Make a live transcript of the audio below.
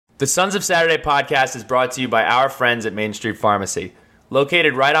The Sons of Saturday podcast is brought to you by our friends at Main Street Pharmacy.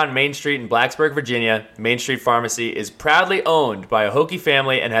 Located right on Main Street in Blacksburg, Virginia, Main Street Pharmacy is proudly owned by a Hokie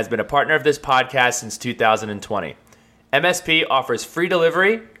family and has been a partner of this podcast since 2020. MSP offers free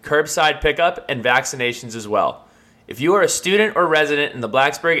delivery, curbside pickup, and vaccinations as well. If you are a student or resident in the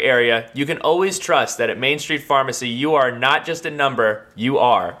Blacksburg area, you can always trust that at Main Street Pharmacy you are not just a number, you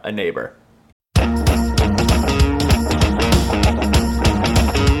are a neighbor.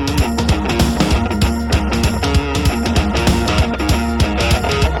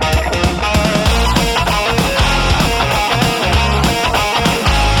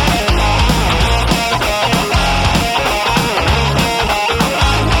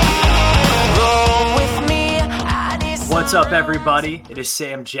 What's up, everybody? It is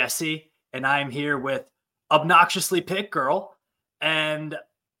Sam Jesse, and I'm here with Obnoxiously Pitt Girl. And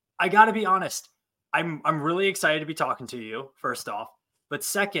I got to be honest, I'm really excited to be talking to you, first off. But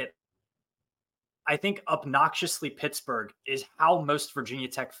second, I think Obnoxiously Pittsburgh is how most Virginia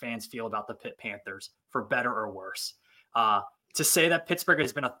Tech fans feel about the Pitt Panthers, for better or worse. To say that Pittsburgh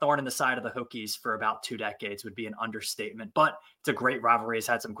has been a thorn in the side of the Hokies for about 2 decades would be an understatement. But it's a great rivalry. It's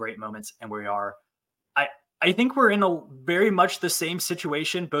had some great moments, and we are. I think we're in a very much the same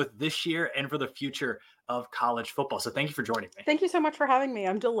situation both this year and for the future of college football. So thank you for joining me. Thank you so much for having me.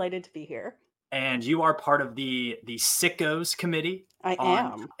 I'm delighted to be here. And you are part of the Sickos committee. I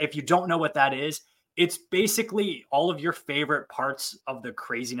am. If you don't know what that is, it's basically all of your favorite parts of the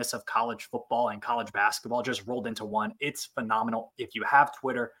craziness of college football and college basketball just rolled into one. It's phenomenal. If you have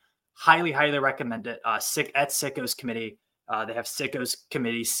Twitter, highly recommend it. At Sickos committee. They have Sickos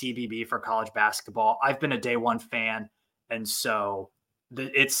Committee, CBB, for college basketball. I've been a day one fan, and so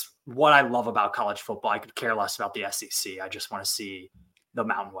it's what I love about college football. I could care less about the SEC. I just want to see the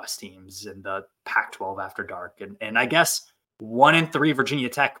Mountain West teams and the Pac-12 after dark. And I guess 1 in 3 Virginia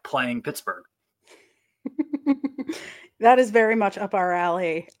Tech playing Pittsburgh. That is very much up our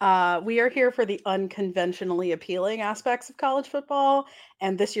alley. We are here for the unconventionally appealing aspects of college football,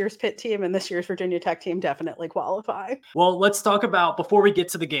 and this year's Pitt team and this year's Virginia Tech team definitely qualify. Well, let's talk about, before we get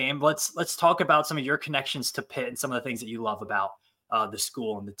to the game, let's talk about some of your connections to Pitt and some of the things that you love about the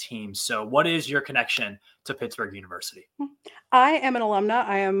school and the team. So what is your connection to Pittsburgh University? I am an alumna.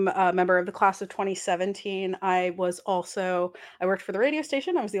 I am a member of the class of 2017. I worked for the radio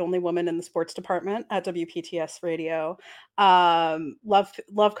station. I was the only woman in the sports department at WPTS radio.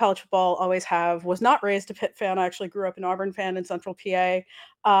 Love college football, always have. Was not raised a Pitt fan. I actually grew up an Auburn fan in Central PA,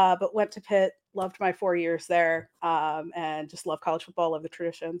 but went to Pitt, loved my 4 years there, and just love college football, love the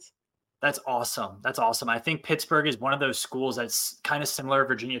traditions. That's awesome. That's awesome. I think Pittsburgh is one of those schools that's kind of similar to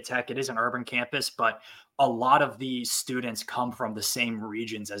Virginia Tech. It is an urban campus, but a lot of the students come from the same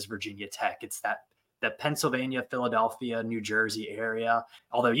regions as Virginia Tech. It's that Pennsylvania, Philadelphia, New Jersey area.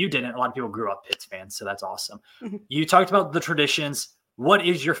 Although you didn't, a lot of people grew up Pitts fans, so that's awesome. Mm-hmm. You talked about the traditions. What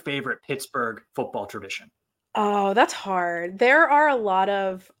is your favorite Pittsburgh football tradition? Oh, that's hard. There are a lot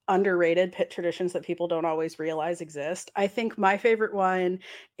of underrated Pitt traditions that people don't always realize exist. I think my favorite one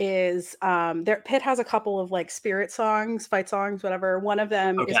is Pitt has a couple of like spirit songs, fight songs, whatever. One of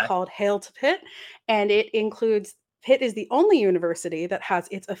them is called Hail to Pitt, and it includes Pitt is the only university that has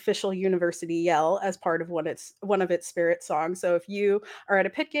its official university yell as part of one of its spirit songs. So if you are at a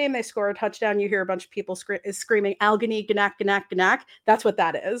Pitt game, they score a touchdown, you hear a bunch of people screaming Algany, Gnak, Gnak, Gnak. That's what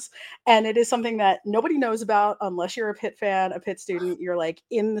that is. And it is something that nobody knows about unless you're a Pitt fan, a Pitt student. You're like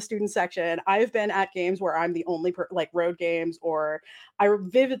in the student section. I've been at games where I'm the only like road games, or I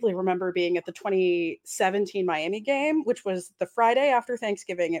vividly remember being at the 2017 Miami game, which was the Friday after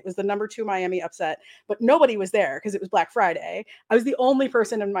Thanksgiving. It was the number 2 Miami upset, but nobody was there because it was Black Friday. I was the only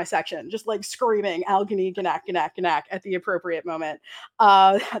person in my section just like screaming Algany, Gnak, Gnak, Gnak at the appropriate moment.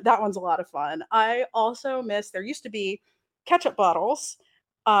 That one's a lot of fun. I also miss, there used to be ketchup bottles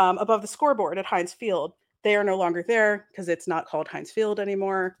above the scoreboard at Heinz Field. They are no longer there because it's not called Heinz Field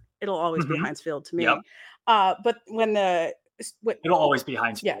anymore. It'll always be Heinz Field to me. Yep. But when it'll always be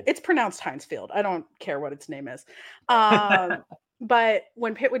Heinz Field. Yeah, it's pronounced Heinz Field. I don't care what its name is. But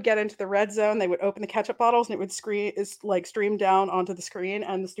when Pitt would get into the red zone, they would open the ketchup bottles and it would stream down onto the screen,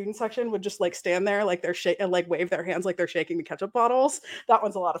 and the student section would just like stand there like they're and like wave their hands like they're shaking the ketchup bottles. That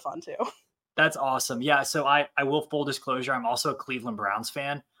one's a lot of fun too. That's awesome. Yeah. So I will, full disclosure, I'm also a Cleveland Browns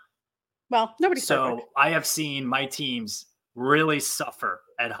fan. Well, nobody's so perfect. I have seen my teams really suffer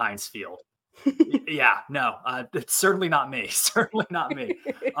at Heinz Field. Yeah, no, it's certainly not me. Certainly not me.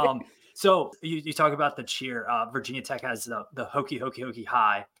 So you talk about the cheer. Virginia Tech has the Hokie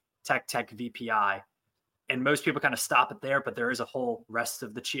High, Tech VPI. And most people kind of stop it there, but there is a whole rest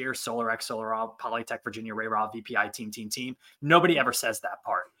of the cheer: Solar X, Solar Rob, Polytech, Virginia, Ray Rob, VPI, team. Nobody ever says that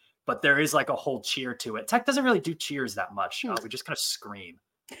part. but there is like a whole cheer to it. Tech doesn't really do cheers that much. We just kind of scream.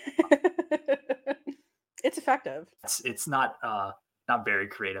 It's effective. It's not very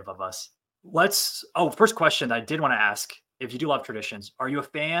creative of us. First question I did want to ask, if you do love traditions, are you a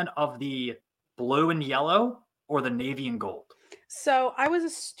fan of the blue and yellow or the navy and gold? So I was a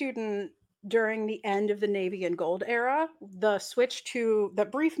student during the end of the navy and gold era. The switch to the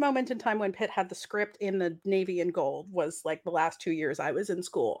brief moment in time when Pitt had the script in the navy and gold was like the last 2 years I was in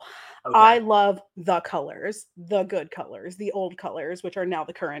school. I Okay. love the colors, the good colors, the old colors, which are now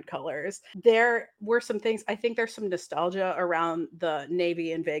the current colors. There were some things, I think there's some nostalgia around the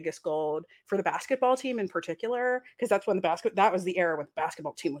navy and Vegas gold for the basketball team in particular, because that's when that was the era when the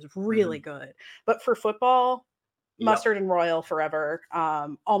basketball team was really good. But for football, Yep. mustard and royal forever.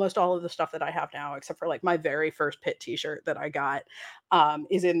 Almost all of the stuff that I have now, except for like my very first Pitt t-shirt that I got,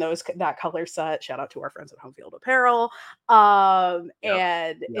 is in that color set. Shout out to our friends at Home Field Apparel. And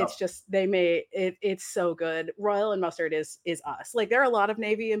it's just, they made it, it's so good. Royal and mustard is us. Like, there are a lot of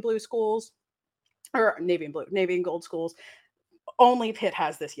navy and blue schools, or navy and gold schools. Only Pitt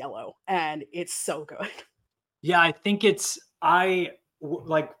has this yellow, and it's so good. Yeah, I think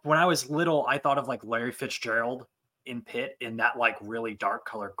like when I was little, I thought of like Larry Fitzgerald in Pitt in that like really dark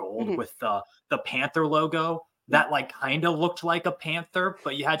color gold with the Panther logo that like kind of looked like a panther,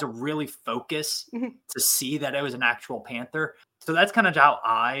 but you had to really focus to see that it was an actual panther. So that's kind of how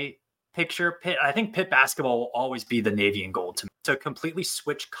I picture Pitt. I think Pitt basketball will always be the navy and gold to me. To completely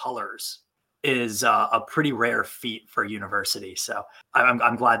switch colors is a pretty rare feat for a university. So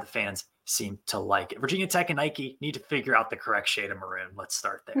I'm glad the fans seem to like it. Virginia Tech and Nike need to figure out the correct shade of maroon. Let's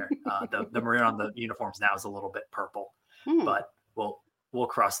start there. The maroon on the uniforms now is a little bit purple, but we'll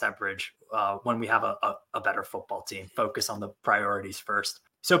cross that bridge when we have a better football team. Focus on the priorities first.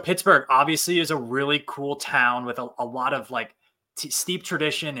 So Pittsburgh obviously is a really cool town with a lot of like steep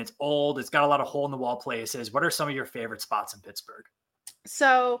tradition. It's old. It's got a lot of hole in the wall places. What are some of your favorite spots in Pittsburgh?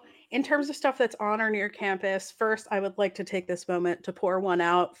 So, in terms of stuff that's on or near campus, first, I would like to take this moment to pour one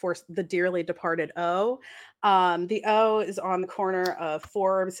out for the dearly departed O. The O is on the corner of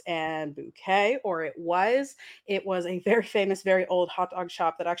Forbes and Bouquet, or it was. It was a very famous, very old hot dog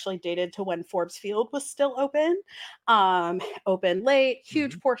shop that actually dated to when Forbes Field was still open. Open late,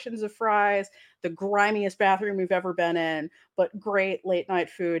 huge portions of fries, the grimiest bathroom we've ever been in, but great late night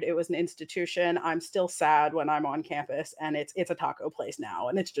food. It was an institution. I'm still sad when I'm on campus and it's a taco place now,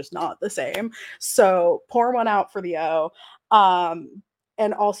 and it's just not the same. So pour one out for the O.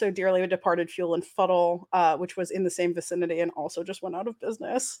 And also dearly departed Fuel and Fuddle, which was in the same vicinity and also just went out of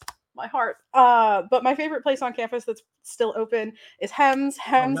business. My heart. But my favorite place on campus that's still open is Hems.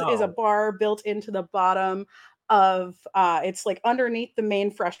 Hems is a bar built into the bottom of it's like underneath the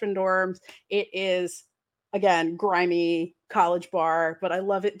main freshman dorms. It is, again, grimy college bar, but I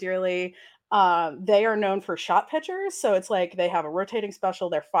love it dearly. They are known for shot pitchers, so it's like they have a rotating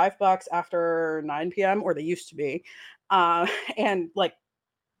special. They're $5 after 9 p.m., or they used to be. And like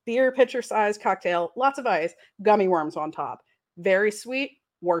beer pitcher size cocktail, lots of ice, gummy worms on top. Very sweet,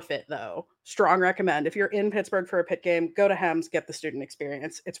 worth it though. Strong recommend. If you're in Pittsburgh for a Pitt game, go to Hems, get the student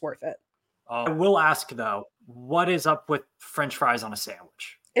experience. It's worth it. I will ask though, what is up with French fries on a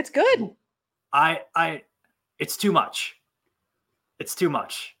sandwich? It's good. It's too much. It's too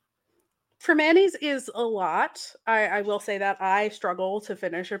much. Permanis is a lot. I will say that I struggle to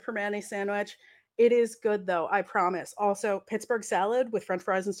finish a Permani sandwich. It is good though, I promise. Also, Pittsburgh salad with French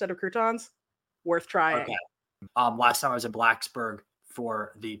fries instead of croutons, worth trying. Okay. Last time I was in Blacksburg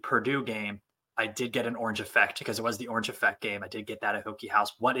for the Purdue game, I did get an orange effect because it was the orange effect game. I did get that at Hokie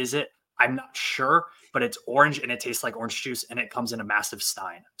House. What is it? I'm not sure, but it's orange and it tastes like orange juice and it comes in a massive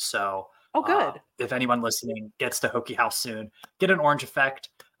stein. So, good. If anyone listening gets to Hokie House soon, get an orange effect.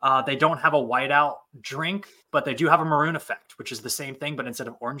 They don't have a whiteout drink, but they do have a maroon effect, which is the same thing, but instead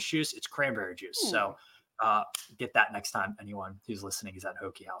of orange juice, it's cranberry juice. So get that next time anyone who's listening is at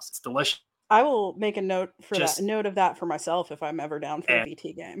Hokie House. It's delicious. I will make a note of that for myself if I'm ever down for a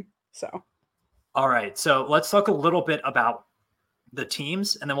VT game. So, all right. So let's talk a little bit about the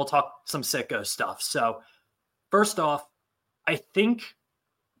teams, and then we'll talk some sicko stuff. So first off, I think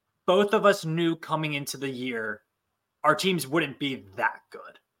both of us knew coming into the year our teams wouldn't be that good.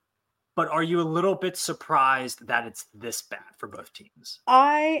 But are you a little bit surprised that it's this bad for both teams?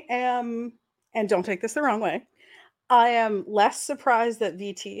 I am, and don't take this the wrong way, I am less surprised that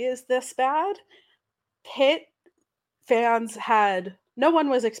VT is this bad. Pitt fans no one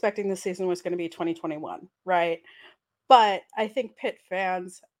was expecting the season was going to be 2021, right? But I think Pitt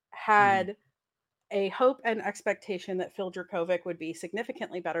fans had a hope and expectation that Phil Dracovic would be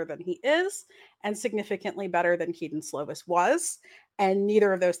significantly better than he is and significantly better than Keaton Slovis was. And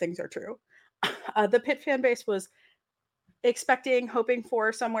neither of those things are true. The Pitt fan base was expecting, hoping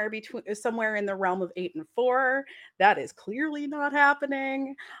for somewhere in the realm of 8-4. That is clearly not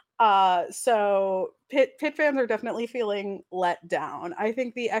happening. So Pitt fans are definitely feeling let down. I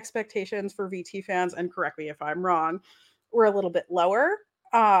think the expectations for VT fans, and correct me if I'm wrong, were a little bit lower.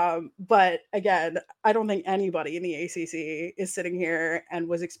 But again, I don't think anybody in the ACC is sitting here and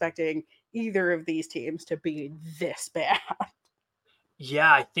was expecting either of these teams to be this bad.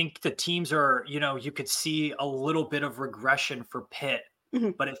 Yeah, I think the teams are, you could see a little bit of regression for Pitt,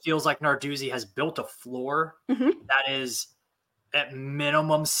 Mhm, but it feels like Narduzzi has built a floor mhm. that is at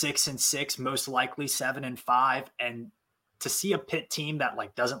minimum 6-6, most likely 7-5. And to see a Pitt team that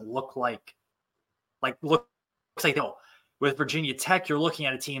doesn't looks like they'll with Virginia Tech, you're looking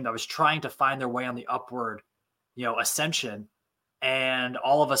at a team that was trying to find their way on the upward, ascension. And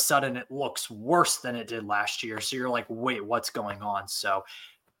all of a sudden it looks worse than it did last year. So you're like, wait, what's going on? So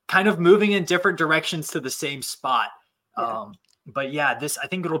kind of moving in different directions to the same spot. Yeah. But yeah, I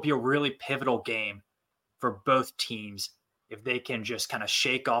think it'll be a really pivotal game for both teams if they can just kind of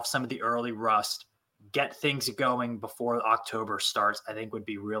shake off some of the early rust, get things going before October starts. I think would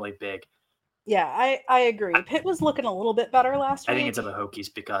be really big. Yeah, I agree. Pitt was looking a little bit better last I think it's week. of the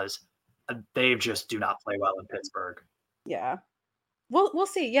Hokies because they just do not play well in Pittsburgh. Yeah. We'll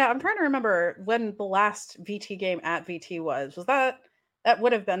see. Yeah, I'm trying to remember when the last VT game at VT was. Was that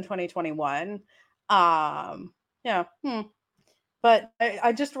would have been 2021? Yeah. But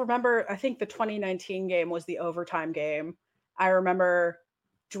I just remember I think the 2019 game was the overtime game. I remember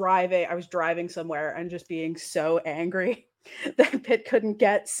I was driving somewhere and just being so angry that Pitt couldn't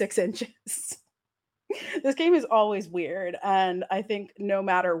get 6 inches. This game is always weird, and I think no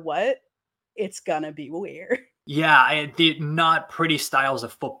matter what, it's gonna be weird. Yeah, the not pretty styles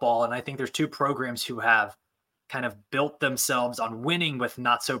of football, and I think there's two programs who have kind of built themselves on winning with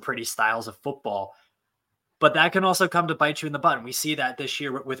not so pretty styles of football. But that can also come to bite you in the butt. And we see that this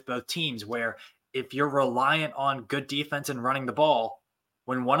year with both teams, where if you're reliant on good defense and running the ball,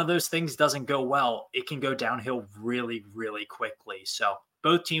 when one of those things doesn't go well, it can go downhill really, really quickly. So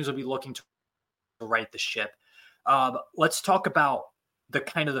both teams will be looking to right the ship. Let's talk about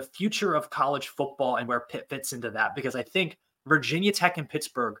the future of college football and where Pitt fits into that, because I think Virginia Tech and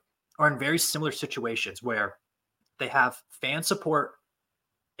Pittsburgh are in very similar situations where they have fan support,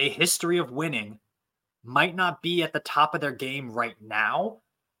 a history of winning, might not be at the top of their game right now.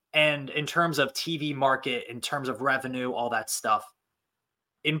 And in terms of TV market, in terms of revenue, all that stuff,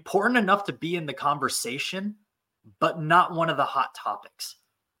 important enough to be in the conversation, but not one of the hot topics.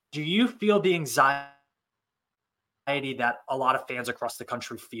 Do you feel the anxiety that a lot of fans across the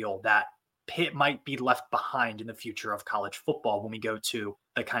country feel that Pitt might be left behind in the future of college football when we go to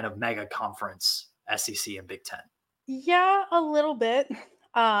the kind of mega conference, SEC and Big Ten? Yeah, a little bit.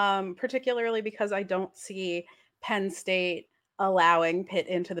 Particularly because I don't see Penn State allowing Pitt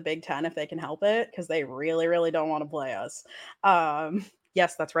into the Big Ten if they can help it, because they really, really don't want to play us.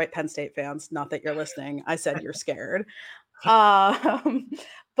 Yes, that's right, Penn State fans. Not that you're listening. I said you're scared. Um,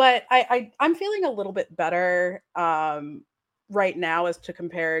 but I'm feeling a little bit better right now as to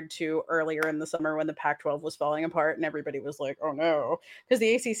compared to earlier in the summer when the Pac-12 was falling apart and everybody was like, "Oh no," because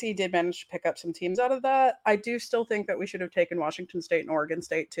the ACC did manage to pick up some teams out of that. I do still think that we should have taken Washington State and Oregon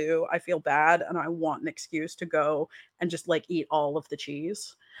State too. I feel bad and I want an excuse to go and just like eat all of the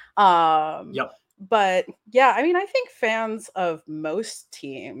cheese. Um, Yep. but yeah, I mean, I think fans of most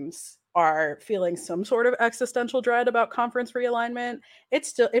teams are feeling some sort of existential dread about conference realignment.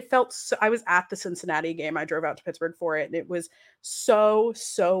 It felt so, I was at the Cincinnati game. I drove out to Pittsburgh for it, and it was so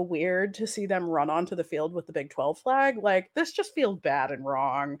weird to see them run onto the field with the Big 12 flag. Like, this just feels bad and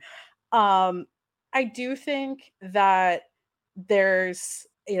wrong. Um, I do think that there's,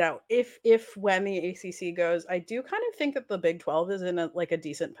 if when the ACC goes, I do kind of think that the Big 12 is in a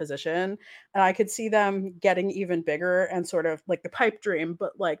decent position, and I could see them getting even bigger and sort of like the pipe dream,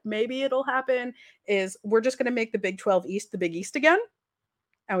 but like maybe it'll happen is we're just going to make the Big 12 East the Big East again.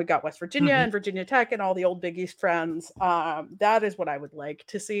 And we got West Virginia Mhm. and Virginia Tech and all the old Big East friends. That is what I would like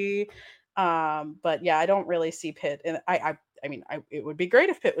to see. But yeah, I don't really see Pitt. And I mean, it would be great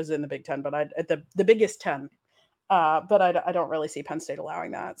if Pitt was in the Big Ten, but at the biggest 10. But I don't really see Penn State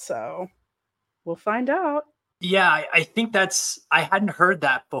allowing that. So we'll find out. Yeah, I think I hadn't heard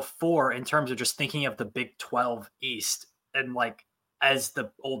that before in terms of just thinking of the Big 12 East and as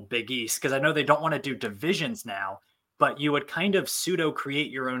the old Big East, because I know they don't want to do divisions now, but you would kind of pseudo create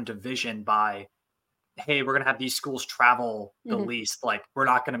your own division by hey, we're going to have these schools travel the Mhm. least. Like, we're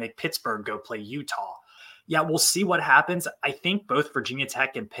not going to make Pittsburgh go play Utah. Yeah, we'll see what happens. I think both Virginia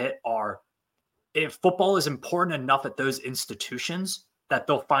Tech and Pitt are, if football is important enough at those institutions, that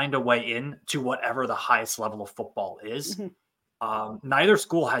they'll find a way in to whatever the highest level of football is. Mhm. Neither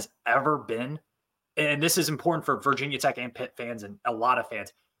school has ever been, and this is important for Virginia Tech and Pitt fans and a lot of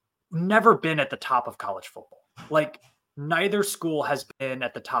fans, never been at the top of college football. Like, neither school has been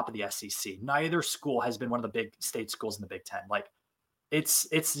at the top of the SEC. Neither school has been one of the big state schools in the Big Ten. Like, it's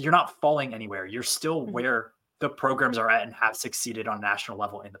you're not falling anywhere. You're still Mhm. where the programs are at and have succeeded on national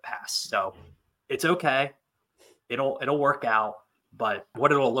level in the past. So it's okay. It'll work out. But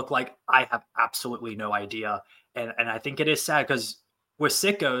what it'll look like, I have absolutely no idea. And I think it is sad because with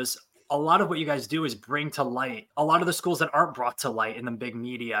Sickos, a lot of what you guys do is bring to light a lot of the schools that aren't brought to light in the big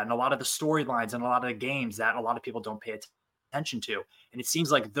media, and a lot of the storylines and a lot of the games that a lot of people don't pay attention to. And it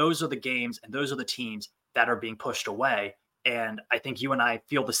seems like those are the games and those are the teams that are being pushed away. And I think you and I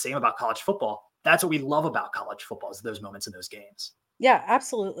feel the same about college football. That's what we love about college football, is those moments in those games. Yeah,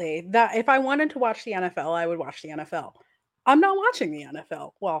 absolutely. That if I wanted to watch the NFL, I would watch the NFL. I'm not watching the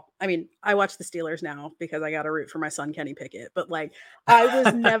NFL. Well, I mean, I watch the Steelers now because I gotta root for my son, Kenny Pickett, but, like, I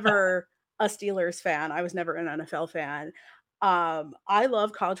was never a Steelers fan. I was never an NFL fan. I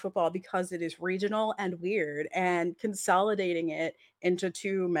love college football because it is regional and weird, and consolidating it into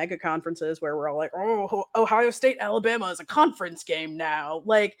 2 mega conferences where we're all like, "Oh, Ohio State, Alabama is a conference game now."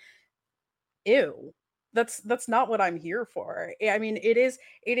 Like, ew. That's not what I'm here for. I mean, it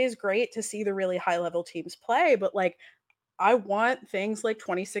is great to see the really high level teams play, but, like, I want things like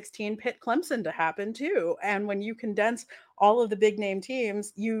 2016 Pitt Clemson to happen too. And when you condense all of the big name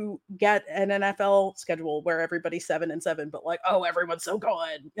teams, you get an NFL schedule where everybody's 7-7, but, like, oh, everyone's so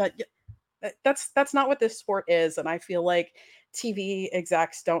good. That's not what this sport is, and I feel like TV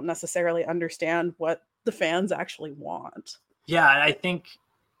execs don't necessarily understand what the fans actually want. Yeah, and I think,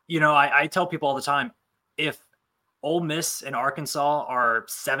 I tell people all the time, if Ole Miss and Arkansas are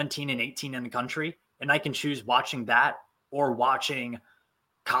 17 and 18 in the country, and I can choose watching that or watching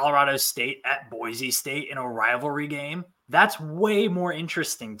Colorado State at Boise State in a rivalry game, that's way more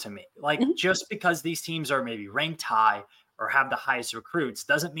interesting to me. Like, Mhm. just because these teams are maybe ranked high or have the highest recruits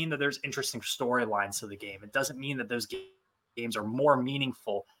doesn't mean that there's interesting storylines to the game. It doesn't mean that those games are more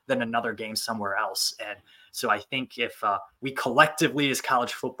meaningful than another game somewhere else. And so I think if we collectively, as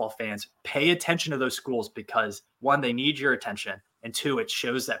college football fans, pay attention to those schools, because one, they need your attention, and two, it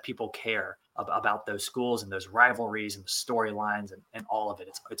shows that people care about those schools and those rivalries and the storylines and all of it.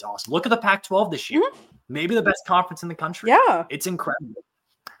 It's awesome. Look at the Pac-12 this year, Mhm. maybe the best conference in the country. Yeah. It's incredible.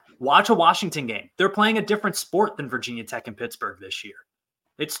 Watch a Washington game. They're playing a different sport than Virginia Tech and Pittsburgh this year.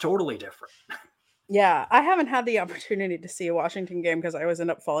 It's totally different. Yeah, I haven't had the opportunity to see a Washington game because I always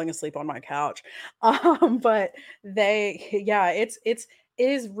end up falling asleep on my couch. But yeah, it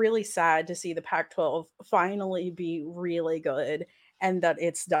is really sad to see the Pac-12 finally be really good and that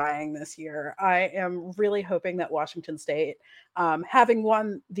it's dying this year. I am really hoping that Washington State, having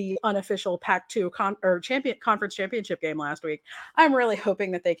won the unofficial Pac-2 conference championship game last week, I'm really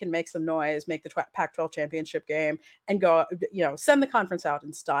hoping that they can make some noise, make the Pac-12 championship game, and go, send the conference out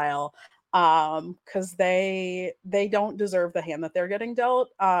in style, because they don't deserve the hand that they're getting dealt.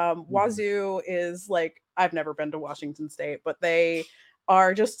 Mhm. Wazoo is like, I've never been to Washington State, but they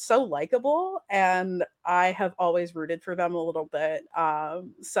are just so likable, and I have always rooted for them a little bit.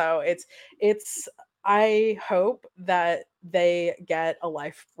 So it's I hope that they get a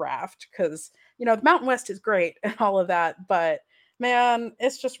life raft, because the Mountain West is great and all of that, but man,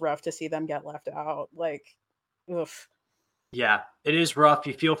 it's just rough to see them get left out. Like, oof. Yeah, it is rough.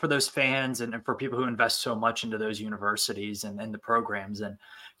 You feel for those fans and for people who invest so much into those universities and the programs. And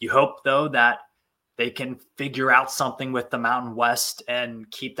you hope, though, that they can figure out something with the Mountain West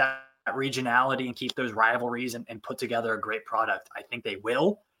and keep that regionality and keep those rivalries and put together a great product. I think they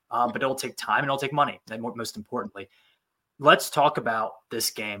will, but it'll take time and it'll take money. And most importantly, let's talk about this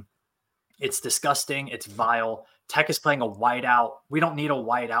game. It's disgusting. It's vile. Tech is playing a whiteout. We don't need a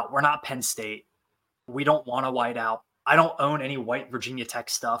whiteout. We're not Penn State. We don't want a whiteout. I don't own any white Virginia Tech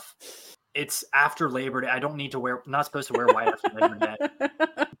stuff. It's after Labor Day. I don't need to wear, I'm not supposed to wear white after Labor Day.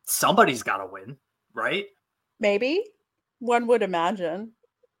 Somebody's got to win, right? Maybe. One would imagine.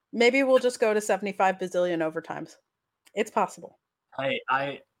 Maybe we'll just go to 75 bazillion overtimes. It's possible.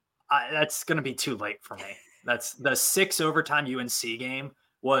 I that's going to be too late for me. That's the 6 overtime UNC game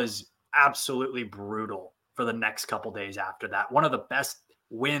was absolutely brutal for the next couple days after that. One of the best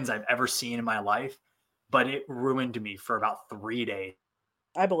wins I've ever seen in my life, but it ruined me for about 3 days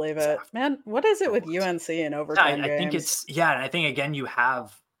I believe it. after. Man, what is it with UNC and overtime I think games? it's, yeah. And I think, again, you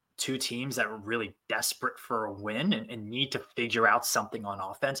have two teams that are really desperate for a win and need to figure out something on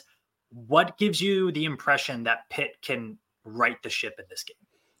offense. What gives you the impression that Pitt can right the ship in this game?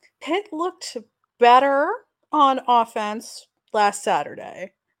 Pitt looked better on offense last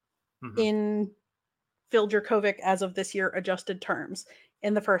Saturday Mhm. in Phil Dracovic as of this year adjusted terms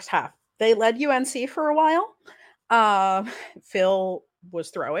in the first half. They led UNC for a while. Phil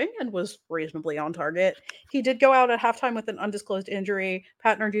was throwing and was reasonably on target. He did go out at halftime with an undisclosed injury.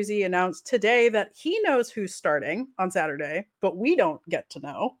 Pat Narduzzi announced today that he knows who's starting on Saturday, but we don't get to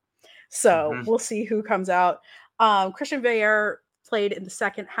know. So Mhm. we'll see who comes out. Christian Veillere played in the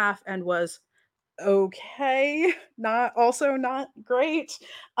second half and was okay, not great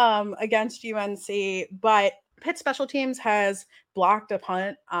against UNC, but Pitt special teams has blocked a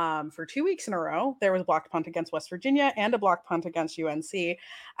punt for 2 weeks in a row. There was a blocked punt against West Virginia and a blocked punt against UNC.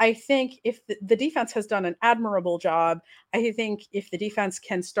 I think if the defense has done an admirable job, I think if the defense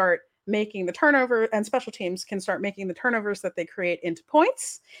can start making the turnover and special teams can start making the turnovers that they create into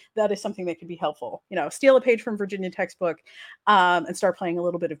points, that is something that could be helpful. Steal a page from Virginia textbook and start playing a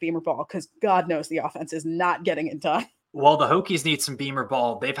little bit of Beamer ball, because God knows the offense is not getting it done. Well, the Hokies need some Beamer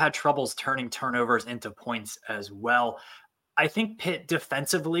ball. They've had troubles turning turnovers into points as well. I think Pitt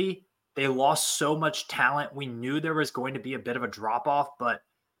defensively, they lost so much talent. We knew there was going to be a bit of a drop off, but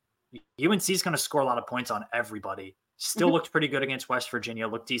UNC is going to score a lot of points on everybody. Still Mhm. looked pretty good against West Virginia,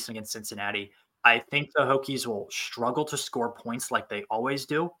 looked decent against Cincinnati. I think the Hokies will struggle to score points like they always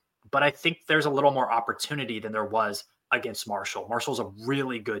do, but I think there's a little more opportunity than there was against Marshall. Marshall's a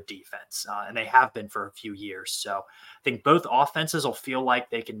really good defense, and they have been for a few years. So I think both offenses will feel like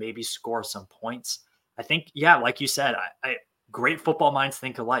they can maybe score some points. I think, yeah, like you said, great football minds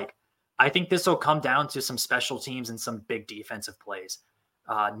think alike. I think this will come down to some special teams and some big defensive plays.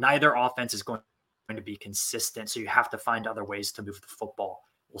 Neither offense is going to be consistent, so you have to find other ways to move the football.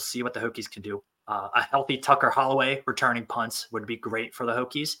 We'll see what the Hokies can do. A healthy Tucker Holloway returning punts would be great for the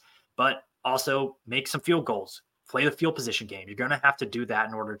Hokies, but also make some field goals. Play the field position game. You're going to have to do that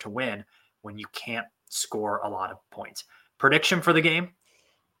in order to win when you can't score a lot of points. Prediction for the game?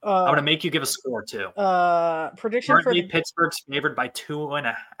 I'm going to make you give a score too. Prediction for Currently, the Pittsburgh's favored by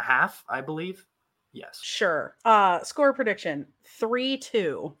 2.5, I believe. Yes. sure. Score prediction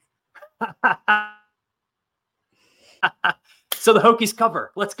 3-2. So the Hokies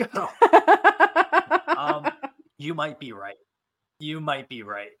cover. Let's go. You might be right. You might be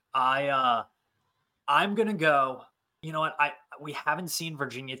right. I'm gonna go. You know what? We haven't seen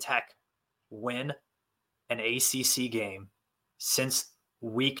Virginia Tech win an ACC game since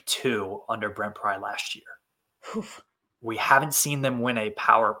week 2 under Brent Pry last year. We haven't seen them win a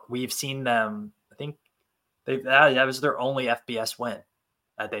power. We've seen them. I think that was their only FBS win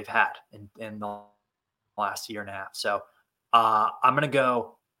that they've had in the last year and a half. So I'm gonna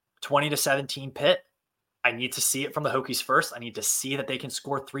go 20-17 Pitt. I need to see it from the Hokies first. I need to see that they can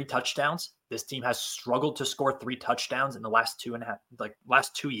score 3 touchdowns. This team has struggled to score 3 touchdowns in the last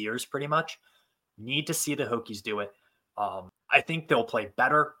last 2 years, pretty much. Need to see the Hokies do it. I think they'll play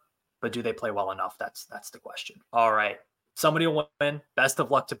better, but do they play well enough? That's the question. All right. Somebody will win. Best of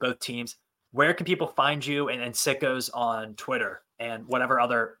luck to both teams. Where can people find you and Sickos on Twitter and whatever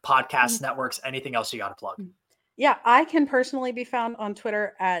other podcast networks, anything else you got to plug? Yeah, I can personally be found on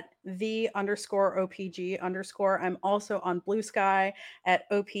Twitter at _OPG_. I'm also on Blue Sky at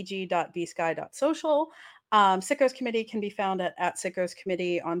opg.bsky.social. Sickos Committee can be found at Sickos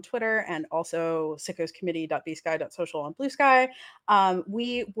Committee on Twitter and also sickoscommittee.bsky.social on Blue Sky.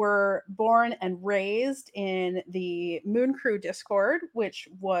 We were born and raised in the Moon Crew Discord, which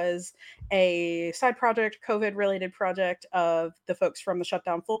was a side project, COVID-related project of the folks from the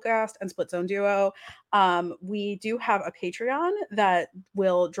Shutdown Fullcast and Split Zone Duo. We do have a Patreon that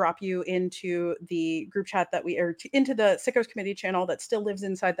will drop you into the group chat into the Sickos Committee channel that still lives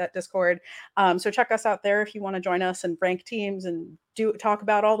inside that Discord. So check us out there if you want to join us and rank teams and talk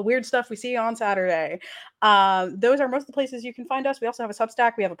about all the weird stuff we see on Saturday. Those are most of the places you can find us. We also have a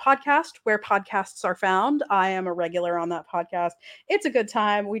Substack. We have a podcast where podcasts are found. I am a regular on that podcast. It's a good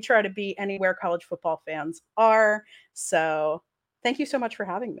time. We try to be anywhere college football fans are. So thank you so much for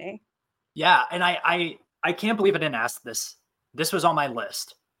having me. Yeah, and I can't believe I didn't ask this. This was on my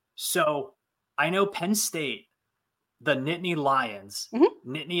list. So I know Penn State, the Nittany Lions.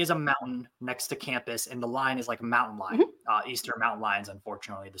 Nittany is a mountain next to campus, and the lion is like a mountain lion. Eastern mountain lions,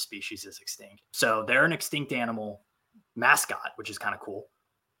 unfortunately, the species is extinct. So they're an extinct animal mascot, which is kind of cool.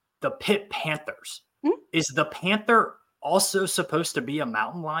 The Pitt Panthers. Is the panther also supposed to be a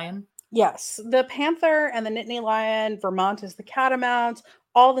mountain lion? Yes, the panther and the Nittany lion. Vermont is the catamount.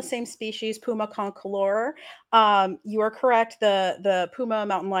 all the same species, Puma concolor. You are correct. The Puma,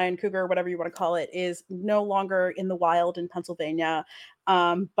 mountain lion, cougar, whatever you want to call it, is no longer in the wild in Pennsylvania.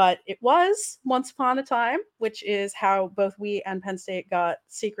 But it was once upon a time, which is how both we and Penn State got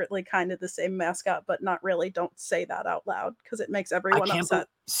secretly kind of the same mascot, but not really. Don't say that out loud because it makes everyone upset.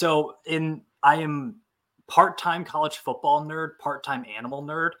 I am part-time college football nerd, part-time animal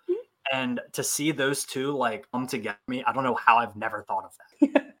nerd. Mhm. And to see those two like come together, I don't know how I've never thought of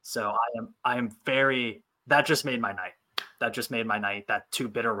that. So I am very, that just made my night. That two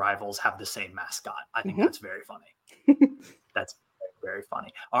bitter rivals have the same mascot. I think that's very funny. That's very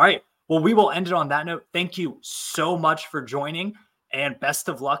funny. All right. Well, we will end it on that note. Thank you so much for joining, and best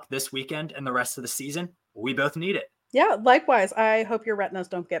of luck this weekend and the rest of the season. We both need it. Yeah, likewise. I hope your retinas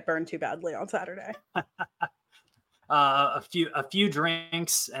don't get burned too badly on Saturday. A few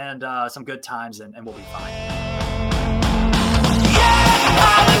drinks and some good times, and we'll be fine. Yeah,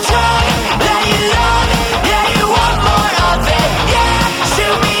 I'm a drug that you love, yeah, you want more of it, yeah.